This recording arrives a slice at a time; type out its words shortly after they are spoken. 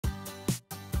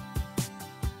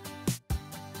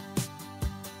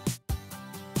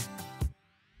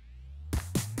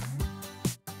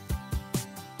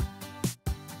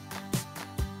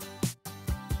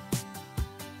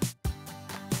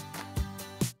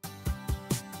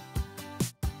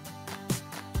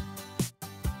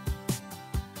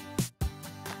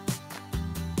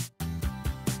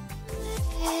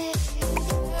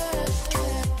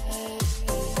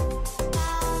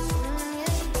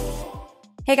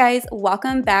Hey guys,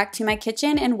 welcome back to my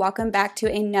kitchen and welcome back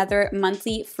to another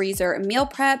monthly freezer meal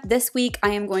prep. This week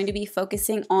I am going to be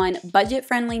focusing on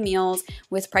budget-friendly meals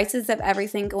with prices of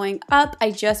everything going up.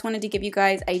 I just wanted to give you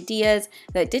guys ideas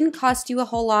that didn't cost you a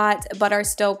whole lot but are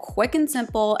still quick and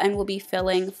simple and will be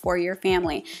filling for your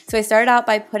family. So I started out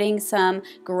by putting some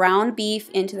ground beef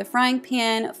into the frying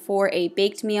pan for a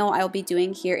baked meal I'll be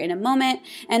doing here in a moment,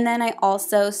 and then I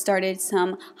also started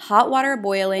some hot water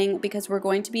boiling because we're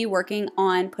going to be working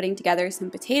on putting together some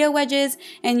potato wedges,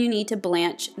 and you need to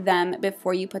blanch them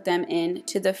before you put them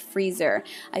into the freezer.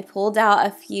 I pulled out a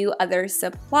few other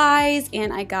supplies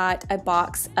and I got a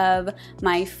box of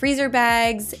my freezer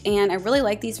bags, and I really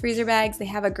like these freezer bags. They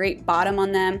have a great bottom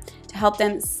on them to help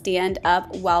them stand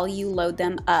up while you load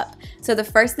them up. So the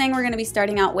first thing we're going to be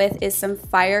starting out with is some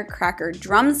firecracker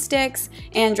drumsticks,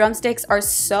 and drumsticks are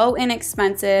so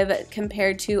inexpensive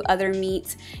compared to other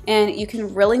meats, and you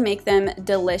can really make them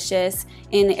delicious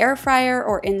in the air fryer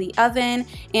or in the oven.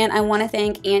 And I want to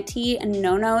thank Auntie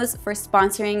Nono's for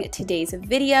sponsoring today's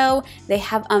video. They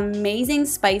have amazing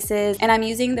spices, and I'm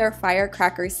using their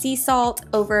firecracker sea salt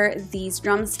over these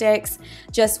drumsticks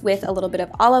just with a little bit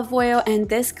of olive oil, and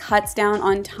this cuts down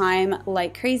on time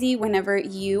like crazy whenever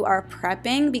you are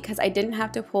prepping because I didn't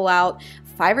have to pull out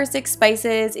 5 or 6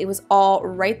 spices. It was all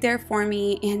right there for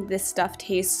me, and this stuff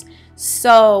tastes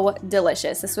so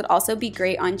delicious. This would also be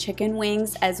great on chicken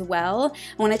wings as well.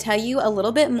 I want to tell you a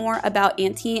little bit more about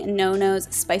Auntie Nono's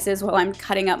spices while I'm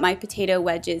cutting up my potato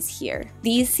wedges here.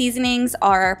 These seasonings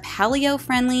are paleo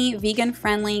friendly, vegan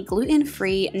friendly, gluten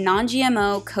free,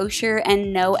 non-GMO, kosher,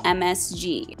 and no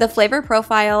MSG. The flavor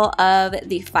profile of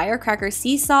the firecracker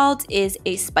sea salt is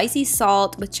a spicy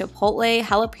salt with chipotle,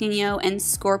 jalapeno, and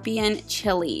scorpion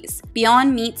chilies.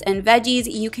 Beyond meats and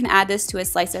veggies, you can add this to a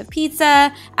slice of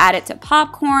pizza, add it to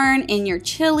popcorn, in your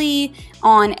chili,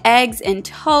 on eggs and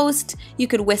toast. You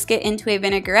could whisk it into a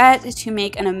vinaigrette to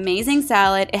make an amazing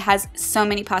salad. It has so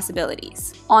many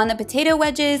possibilities. On the potato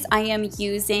wedges, I am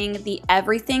using the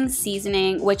everything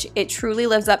seasoning, which it truly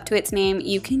lives up to its name.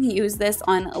 You can use this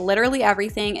on literally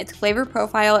everything. Its flavor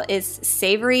profile is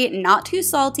savory, not too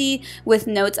salty, with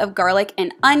notes of garlic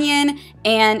and onion,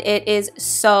 and it is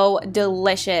so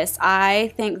delicious.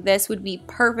 I think this would be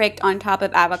perfect on top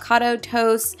of avocado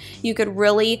toast. You could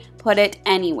really put it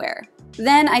anywhere.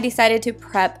 Then I decided to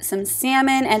prep some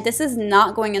salmon, and this is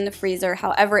not going in the freezer,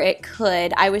 however it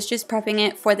could. I was just prepping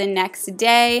it for the next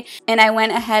day, and I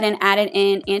went ahead and added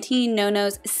in Auntie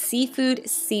Nono's seafood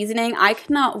seasoning. I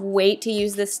cannot wait to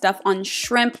use this stuff on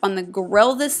shrimp on the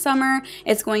grill this summer.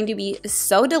 It's going to be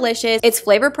so delicious. Its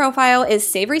flavor profile is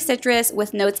savory citrus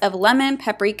with notes of lemon,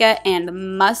 paprika,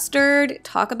 and mustard.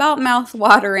 Talk about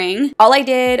mouth-watering. All I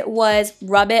did was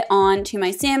rub it onto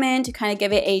my salmon to kind of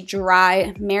give it a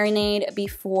dry marinade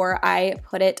before I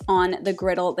put it on the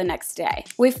griddle the next day.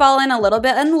 We've fallen a little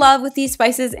bit in love with these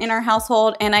spices in our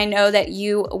household, and I know that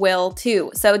you will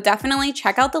too. So definitely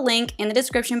check out the link in the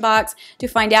description box to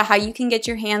find out how you can get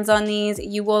your hands on these.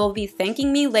 You will be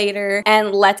thanking me later,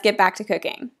 and let's get back to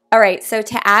cooking. Alright, so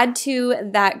to add to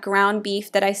that ground beef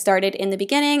that I started in the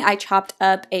beginning, I chopped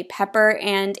up a pepper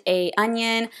and an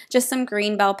onion, just some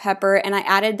green bell pepper, and I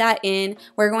added that in.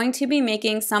 We're going to be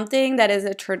making something that is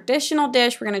a traditional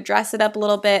dish. We're going to dress it up a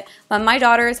little bit, but my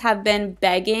daughters have been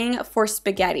begging for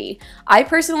spaghetti. I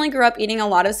personally grew up eating a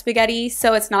lot of spaghetti,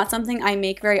 so it's not something I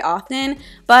make very often,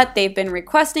 but they've been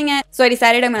requesting it, so I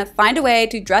decided I'm going to find a way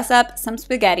to dress up some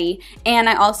spaghetti, and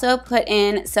I also put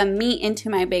in some meat into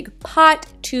my big pot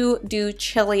to do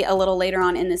chili a little later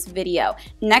on in this video.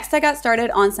 Next, I got started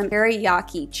on some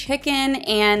teriyaki chicken,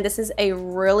 and this is a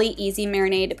really easy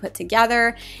marinade to put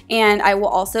together, and I will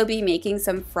also be making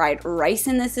some fried rice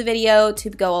in this video to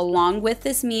go along with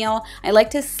this meal. I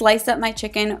like to slice up my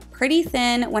chicken pretty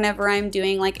thin whenever I'm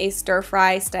doing like a stir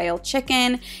fry style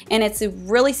chicken, and it's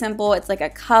really simple. It's like a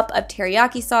cup of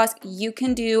teriyaki sauce. You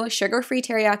can do sugar-free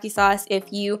teriyaki sauce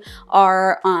if you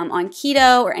are on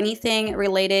keto or anything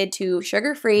related to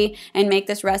sugar-free, and make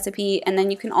this recipe, and then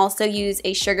you can also use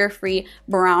a sugar-free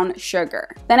brown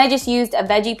sugar. Then I just used a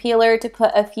veggie peeler to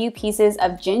put a few pieces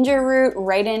of ginger root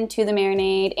right into the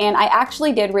marinade, and I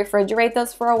actually did refrigerate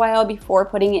those for a while before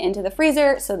putting it into the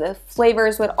freezer so the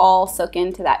flavors would all soak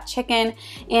into that chicken.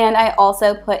 And I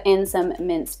also put in some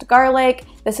minced garlic,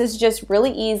 This is just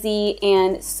really easy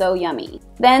and so yummy.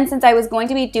 Then, since I was going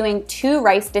to be doing 2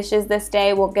 rice dishes this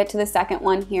day, we'll get to the second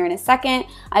one here in a second,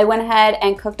 I went ahead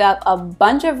and cooked up a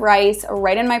bunch of rice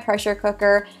right in my pressure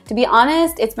cooker. To be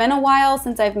honest, it's been a while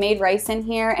since I've made rice in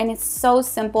here, and it's so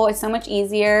simple. It's so much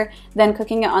easier than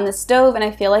cooking it on the stove, and I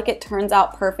feel like it turns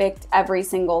out perfect every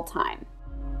single time.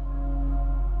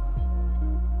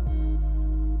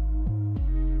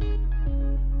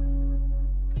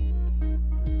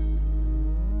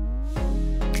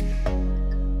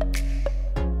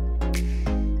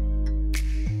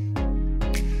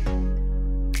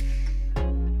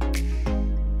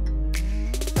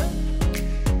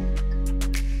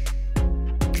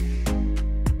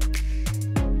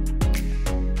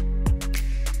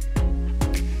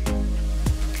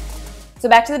 So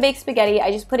back to the baked spaghetti,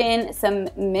 I just put in some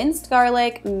minced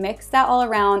garlic, mixed that all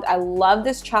around. I love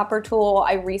this chopper tool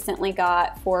I recently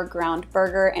got for ground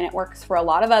burger, and it works for a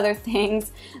lot of other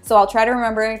things. So I'll try to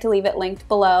remember to leave it linked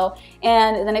below.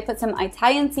 And then I put some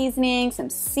Italian seasoning, some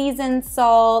seasoned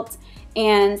salt,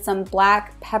 and some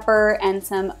black pepper and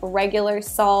some regular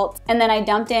salt. And then I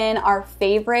dumped in our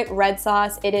favorite red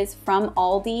sauce. It is from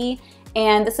Aldi,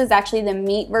 and this is actually the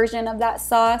meat version of that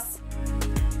sauce.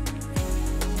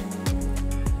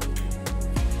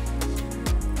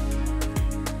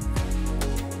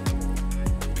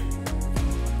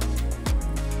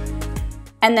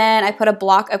 And then I put a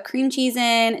block of cream cheese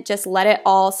in, just let it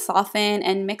all soften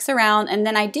and mix around. And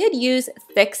then I did use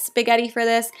thick spaghetti for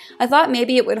this. I thought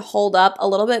maybe it would hold up a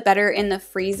little bit better in the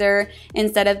freezer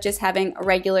instead of just having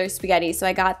regular spaghetti. So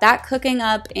I got that cooking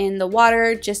up in the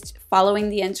water, just following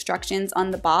the instructions on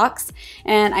the box.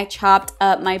 And I chopped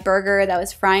up my burger that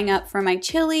was frying up for my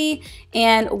chili.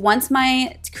 And once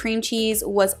my cream cheese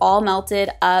was all melted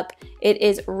up, it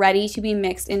is ready to be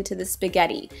mixed into the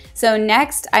spaghetti. So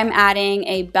next I'm adding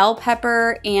a bell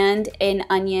pepper and an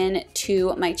onion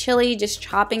to my chili, just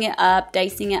chopping it up,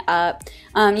 dicing it up.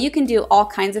 You can do all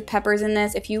kinds of peppers in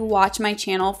this. If you watch my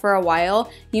channel for a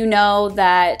while, you know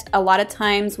that a lot of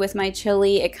times with my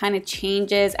chili, it kind of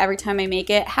changes every time I make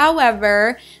it.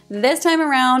 However, this time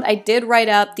around, I did write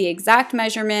up the exact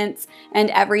measurements and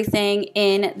everything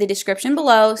in the description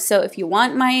below. So if you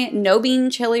want my no bean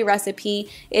chili recipe,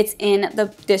 it's in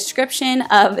the description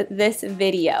of this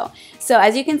video. So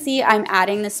as you can see, I'm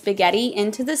adding the spaghetti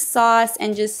into the sauce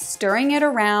and just stirring it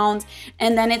around,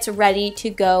 and then it's ready to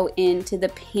go into the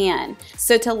pan.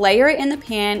 So to layer it in the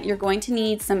pan, you're going to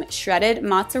need some shredded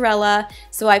mozzarella.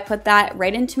 So I put that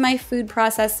right into my food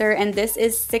processor, and this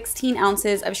is 16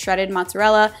 ounces of shredded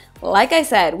mozzarella. Like I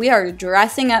said, we are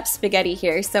dressing up spaghetti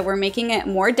here, so we're making it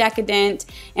more decadent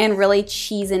and really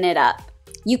cheesing it up.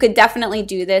 You could definitely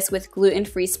do this with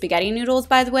gluten-free spaghetti noodles,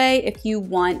 by the way, if you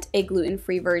want a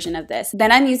gluten-free version of this.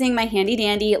 Then I'm using my handy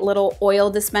dandy little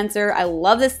oil dispenser. I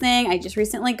love this thing. I just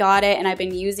recently got it and I've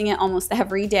been using it almost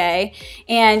every day.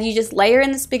 And you just layer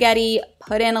in the spaghetti,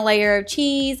 put in a layer of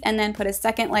cheese, and then put a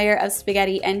second layer of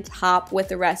spaghetti and top with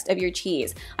the rest of your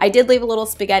cheese. I did leave a little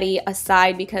spaghetti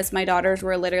aside because my daughters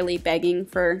were literally begging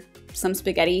for some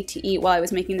spaghetti to eat while I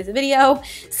was making this video,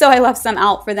 so I left some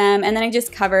out for them, and then I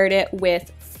just covered it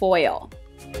with foil.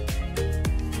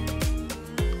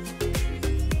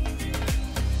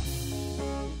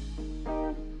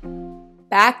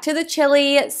 Back to the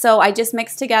chili. So I just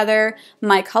mixed together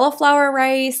my cauliflower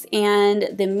rice and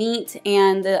the meat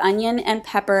and the onion and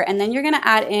pepper, and then you're gonna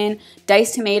add in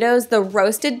diced tomatoes. The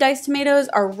roasted diced tomatoes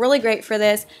are really great for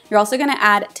this. You're also gonna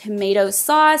add tomato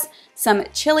sauce, some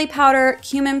chili powder,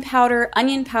 cumin powder,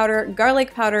 onion powder,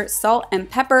 garlic powder, salt, and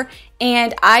pepper.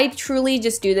 And I truly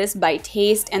just do this by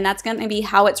taste, and that's gonna be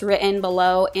how it's written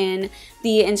below in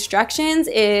the instructions,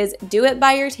 is do it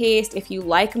by your taste. If you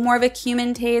like more of a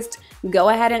cumin taste, go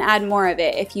ahead and add more of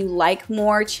it. If you like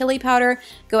more chili powder,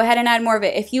 go ahead and add more of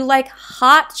it. If you like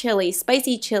hot chili,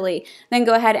 spicy chili, then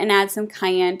go ahead and add some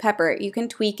cayenne pepper. You can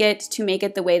tweak it to make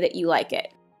it the way that you like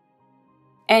it.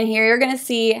 And here you're gonna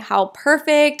see how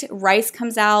perfect rice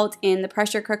comes out in the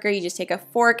pressure cooker. You just take a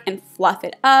fork and fluff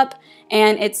it up,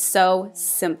 and it's so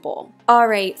simple. All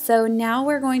right, so now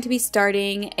we're going to be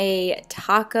starting a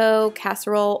taco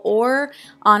casserole, or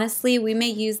honestly, we may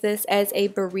use this as a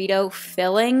burrito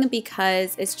filling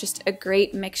because it's just a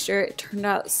great mixture. It turned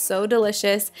out so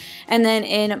delicious. And then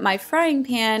in my frying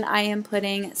pan, I am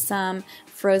putting some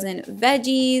frozen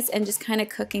veggies and just kind of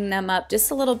cooking them up just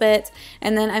a little bit,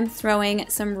 and then I'm throwing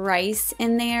some rice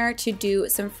in there to do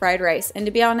some fried rice. And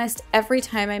to be honest, every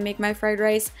time I make my fried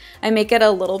rice, I make it a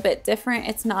little bit different.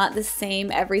 It's not the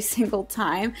same every single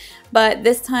time, but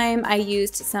this time I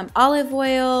used some olive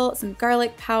oil, some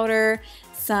garlic powder,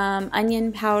 some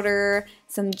onion powder,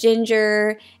 some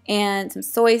ginger, and some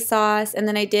soy sauce, and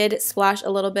then I did splash a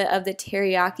little bit of the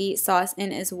teriyaki sauce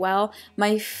in as well.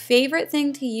 My favorite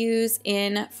thing to use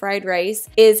in fried rice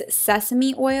is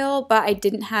sesame oil, but I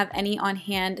didn't have any on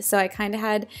hand, so I kind of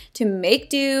had to make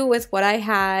do with what I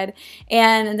had.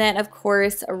 And then of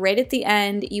course, right at the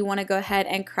end, you want to go ahead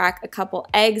and crack a couple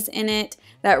eggs in it.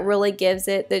 That really gives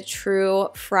it the true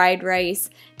fried rice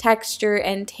texture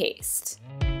and taste.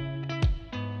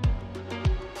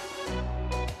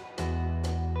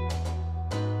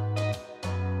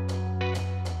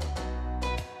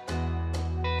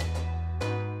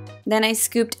 Then I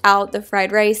scooped out the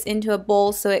fried rice into a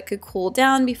bowl so it could cool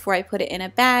down before I put it in a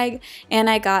bag, and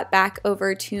I got back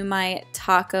over to my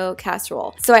taco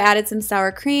casserole. So I added some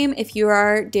sour cream. If you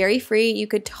are dairy-free, you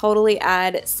could totally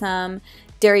add some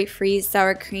dairy-free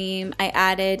sour cream. I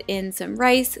added in some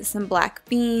rice, some black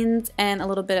beans, and a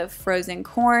little bit of frozen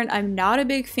corn. I'm not a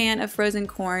big fan of frozen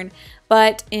corn,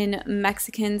 but in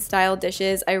Mexican style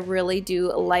dishes, I really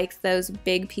do like those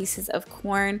big pieces of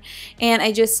corn. And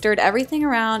I just stirred everything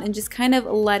around and just kind of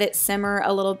let it simmer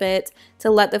a little bit to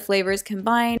let the flavors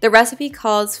combine. The recipe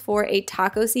calls for a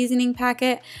taco seasoning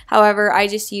packet. However, I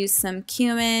just used some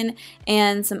cumin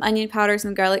and some onion powder,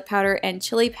 some garlic powder, and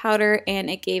chili powder, and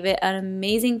it gave it an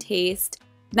amazing taste.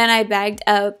 Then I bagged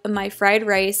up my fried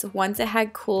rice once it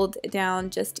had cooled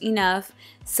down just enough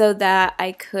so that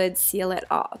I could seal it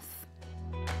off.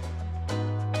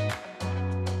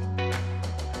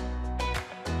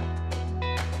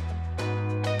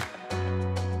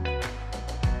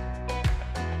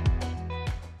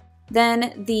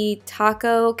 Then the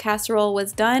taco casserole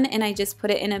was done and I just put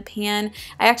it in a pan.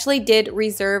 I actually did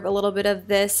reserve a little bit of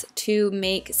this to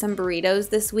make some burritos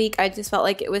this week. I just felt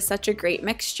like it was such a great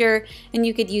mixture and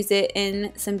you could use it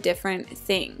in some different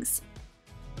things.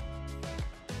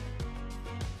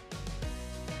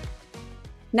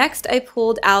 Next, I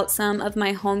pulled out some of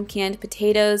my home canned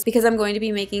potatoes because I'm going to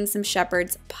be making some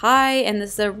shepherd's pie, and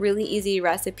this is a really easy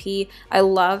recipe. I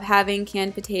love having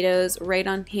canned potatoes right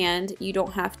on hand. You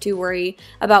don't have to worry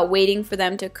about waiting for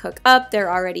them to cook up. They're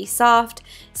already soft.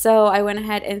 So I went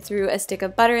ahead and threw a stick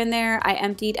of butter in there. I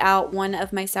emptied out one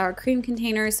of my sour cream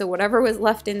containers, so whatever was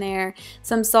left in there,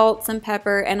 some salt, some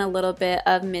pepper, and a little bit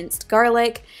of minced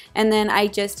garlic. And then I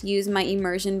just used my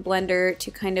immersion blender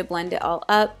to kind of blend it all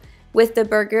up. With the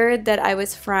burger that I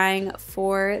was frying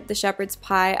for the shepherd's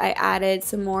pie, I added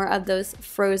some more of those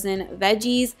frozen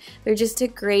veggies. They're just a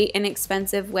great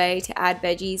inexpensive way to add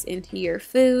veggies into your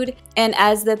food. And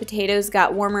as the potatoes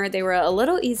got warmer, they were a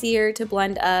little easier to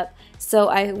blend up. So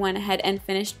I went ahead and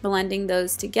finished blending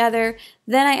those together.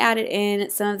 Then I added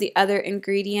in some of the other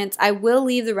ingredients. I will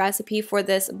leave the recipe for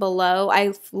this below.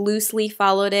 I loosely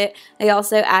followed it. I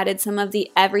also added some of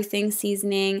the everything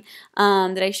seasoning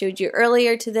that I showed you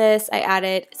earlier to this. I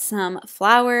added some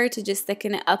flour to just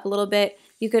thicken it up a little bit.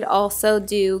 You could also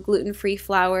do gluten-free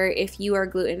flour if you are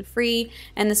gluten-free,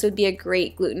 and this would be a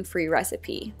great gluten-free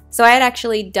recipe. So I had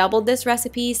actually doubled this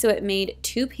recipe, so it made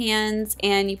 2 pans,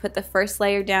 and you put the first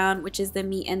layer down, which is the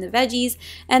meat and the veggies,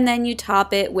 and then you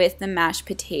top it with the mashed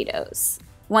potatoes.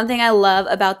 One thing I love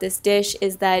about this dish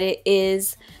is that it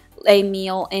is a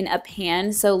meal in a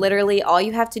pan, so literally all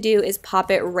you have to do is pop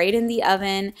it right in the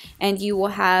oven and you will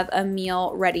have a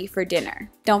meal ready for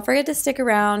dinner. Don't forget to stick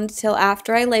around till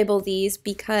after I label these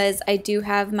because I do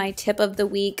have my tip of the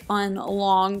week on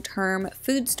long-term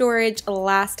food storage.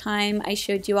 Last time I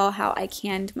showed you all how I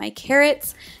canned my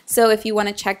carrots, so if you want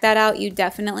to check that out, you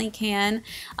definitely can.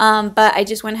 But I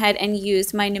just went ahead and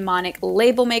used my mnemonic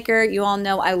label maker. You all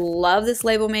know I love this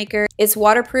label maker. It's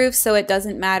waterproof, so it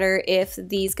doesn't matter if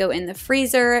these go in the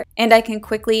freezer, and I can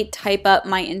quickly type up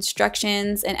my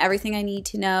instructions and everything I need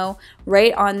to know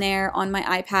right on there on my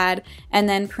iPad, and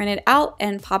then print it out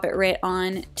and pop it right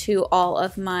on to all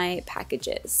of my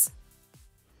packages.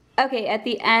 Okay, at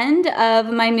the end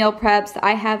of my meal preps,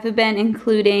 I have been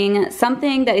including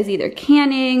something that is either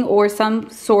canning or some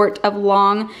sort of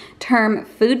long-term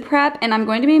food prep, and I'm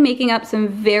going to be making up some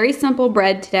very simple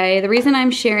bread today. The reason I'm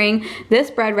sharing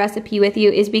this bread recipe with you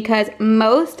is because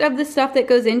most of the stuff that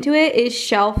goes into it is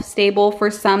shelf stable for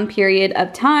some period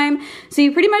of time, so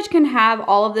you pretty much can have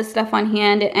all of this stuff on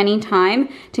hand at any time.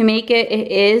 To make it, it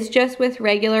is just with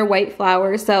regular white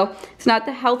flour, so it's not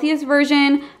the healthiest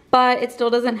version, but it still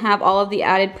doesn't have all of the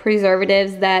added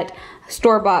preservatives that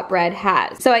store-bought bread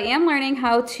has. So I am learning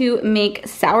how to make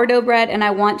sourdough bread, and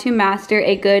I want to master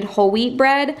a good whole wheat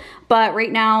bread, but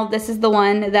right now this is the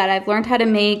one that I've learned how to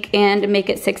make and make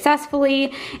it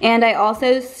successfully. And I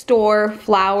also store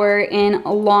flour in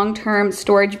long-term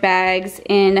storage bags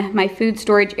in my food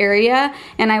storage area,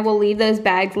 and I will leave those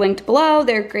bags linked below.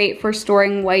 They're great for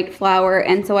storing white flour,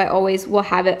 and so I always will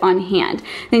have it on hand.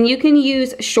 Then you can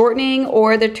use shortening,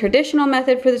 or the traditional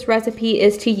method for this recipe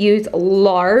is to use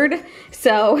lard.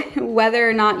 So whether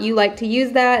or not you like to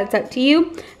use that, it's up to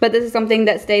you, but this is something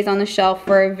that stays on the shelf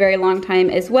for a very long time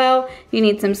as well. You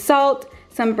need some salt,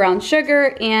 some brown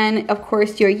sugar, and of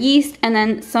course your yeast, and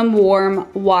then some warm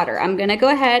water. I'm gonna go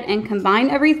ahead and combine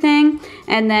everything,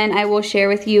 and then I will share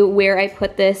with you where I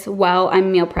put this while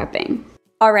I'm meal prepping.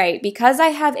 All right, because I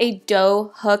have a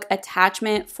dough hook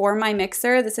attachment for my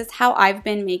mixer, this is how I've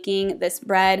been making this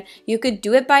bread. You could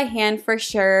do it by hand for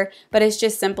sure, but it's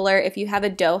just simpler if you have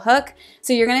a dough hook.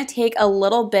 So you're gonna take a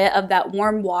little bit of that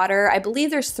warm water. I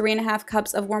believe there's 3.5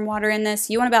 cups of warm water in this.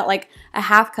 You want about like a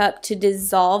half cup to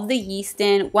dissolve the yeast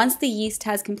in. Once the yeast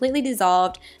has completely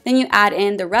dissolved, then you add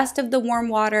in the rest of the warm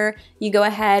water. You go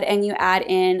ahead and you add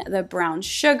in the brown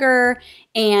sugar,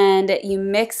 and you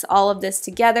mix all of this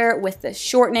together with the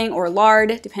shortening or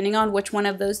lard, depending on which one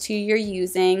of those two you're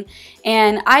using.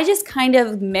 And I just kind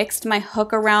of mixed my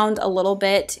hook around a little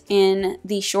bit in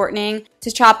the shortening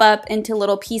to chop up into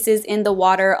little pieces in the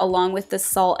water along with the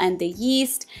salt and the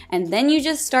yeast. And then you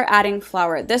just start adding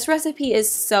flour. This recipe is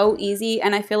so easy,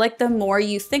 and I feel like the more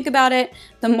you think about it,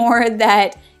 the more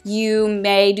that you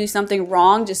may do something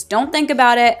wrong. Just don't think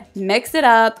about it, mix it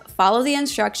up, follow the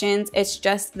instructions. It's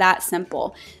just that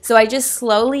simple. So I just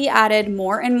slowly added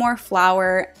more and more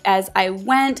flour as I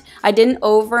went. I didn't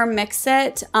over mix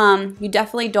it. You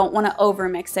definitely don't want to over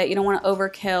mix it. You don't want to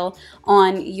overkill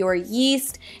on your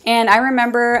yeast. And I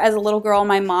remember as a little girl,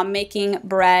 my mom making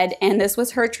bread, and this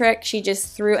was her trick. She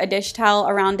just threw a dish towel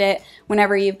around it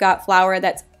whenever you've got flour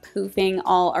that's poofing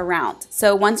all around.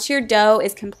 So once your dough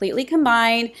is completely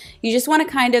combined, you just want to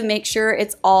kind of make sure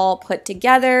it's all put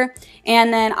together.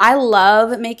 And then I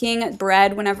love making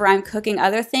bread whenever I'm cooking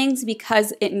other things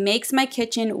because it makes my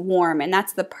kitchen warm, and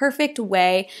that's the perfect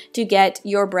way to get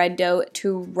your bread dough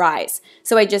to rise.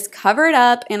 So I just cover it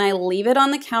up and I leave it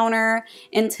on the counter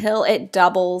until it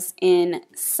doubles in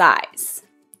size.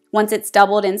 Once it's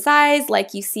doubled in size,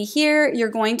 like you see here, you're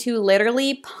going to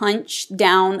literally punch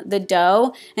down the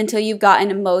dough until you've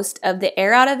gotten most of the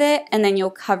air out of it, and then you'll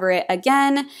cover it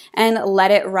again and let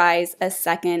it rise a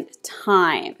second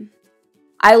time.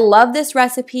 I love this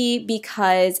recipe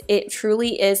because it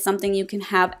truly is something you can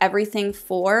have everything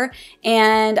for.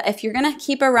 And if you're gonna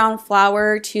keep around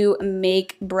flour to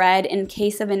make bread in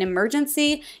case of an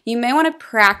emergency, you may wanna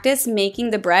practice making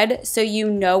the bread so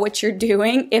you know what you're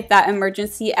doing if that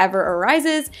emergency ever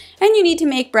arises and you need to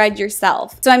make bread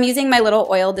yourself. So I'm using my little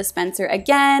oil dispenser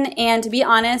again, and to be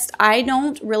honest, I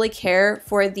don't really care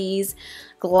for these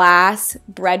glass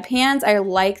bread pans. I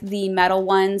like the metal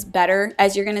ones better.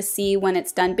 As you're gonna see when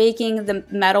it's done baking, the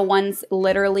metal ones,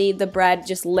 literally the bread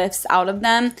just lifts out of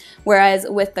them. Whereas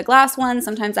with the glass ones,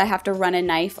 sometimes I have to run a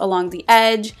knife along the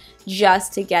edge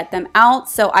just to get them out.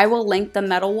 So I will link the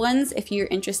metal ones if you're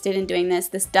interested in doing this.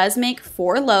 This does make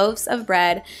 4 loaves of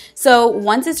bread. So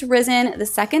once it's risen the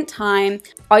second time,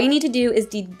 all you need to do is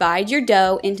divide your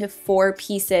dough into 4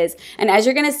 pieces. And as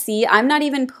you're gonna see, I'm not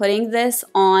even putting this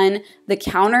on the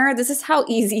counter. This is how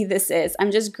easy this is. I'm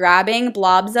just grabbing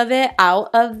blobs of it out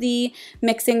of the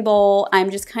mixing bowl. I'm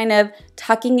just kind of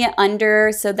tucking it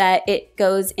under so that it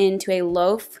goes into a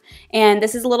loaf. And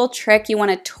this is a little trick. You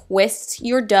want to twist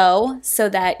your dough so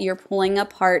that you're pulling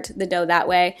apart the dough that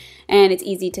way, and it's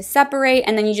easy to separate.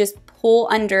 And then you just pull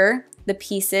under the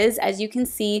pieces, as you can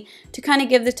see, to kind of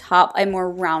give the top a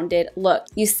more rounded look.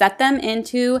 You set them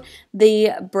into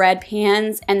the bread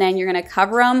pans, and then you're going to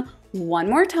cover them one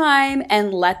more time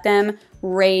and let them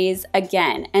raise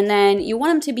again. And then you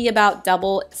want them to be about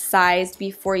double sized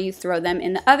before you throw them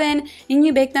in the oven, and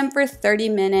you bake them for 30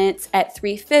 minutes at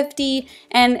 350,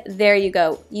 and there you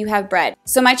go, you have bread.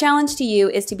 So my challenge to you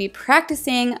is to be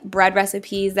practicing bread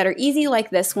recipes that are easy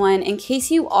like this one in case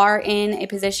you are in a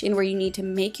position where you need to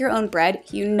make your own bread,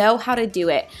 you know how to do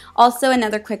it. Also,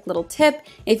 another quick little tip,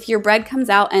 if your bread comes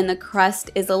out and the crust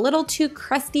is a little too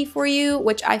crusty for you,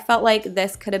 which I felt like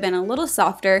this could have been a little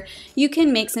softer, you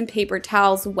can make some paper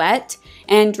towels wet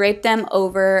and drape them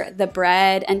over the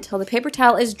bread until the paper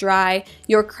towel is dry.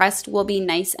 Your crust will be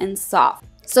nice and soft.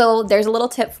 So there's a little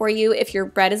tip for you if your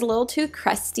bread is a little too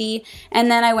crusty. And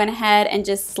then I went ahead and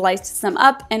just sliced some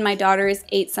up, and my daughters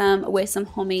ate some with some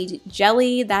homemade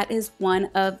jelly. That is one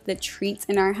of the treats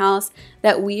in our house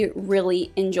that we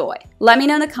really enjoy. Let me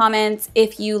know in the comments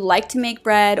if you like to make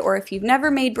bread, or if you've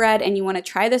never made bread and you want to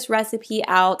try this recipe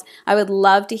out. I would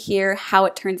love to hear how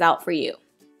it turns out for you.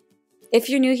 If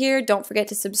you're new here, don't forget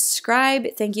to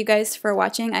subscribe. Thank you guys for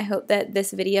watching. I hope that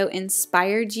this video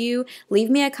inspired you. Leave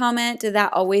me a comment.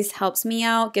 That always helps me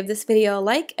out. Give this video a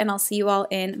like, and I'll see you all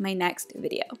in my next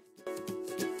video.